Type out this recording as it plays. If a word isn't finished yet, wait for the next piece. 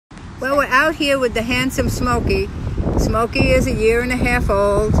Well, we're out here with the handsome Smokie. Smokie is 1.5 years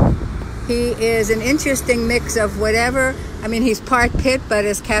old. He is an interesting mix of whatever. I mean, he's part pit, but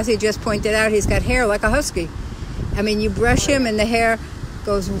as Cassie just pointed out, he's got hair like a husky. I mean, you brush him and the hair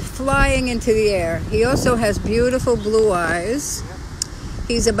goes flying into the air. He also has beautiful blue eyes.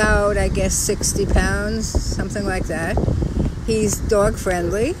 He's about, I guess, 60 pounds, something like that. He's dog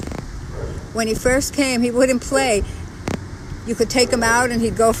friendly. When he first came, he wouldn't play. You could take him out and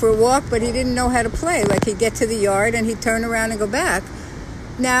he'd go for a walk, but he didn't know how to play. Like, he'd get to the yard and he'd turn around and go back.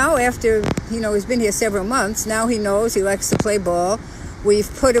 Now, after, he's been here several months, now he knows he likes to play ball. We've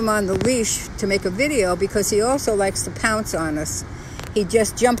put him on the leash to make a video because he also likes to pounce on us. He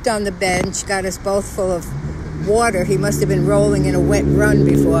just jumped on the bench, got us both full of water. He must have been rolling in a wet run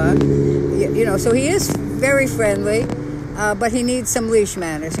before. So he is very friendly, but he needs some leash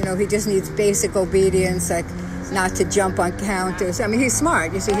manners. He just needs basic obedience, like not to jump on counters. I mean, he's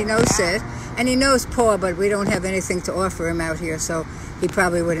smart. You see, he knows sit, and he knows paw, but we don't have anything to offer him out here, so he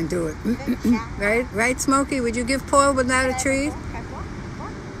probably wouldn't do it. Right, Smokie? Would you give paw without a treat?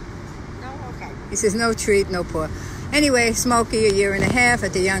 No, okay. He says no treat, no paw. Anyway, Smokie, 1.5 years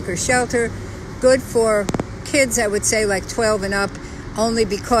at the Yonkers shelter. Good for kids, I would say, like 12 and up, only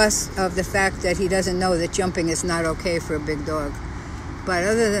because of the fact that he doesn't know that jumping is not okay for a big dog. But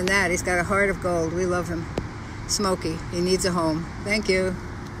other than that, he's got a heart of gold. We love him. Smokie, he needs a home. Thank you.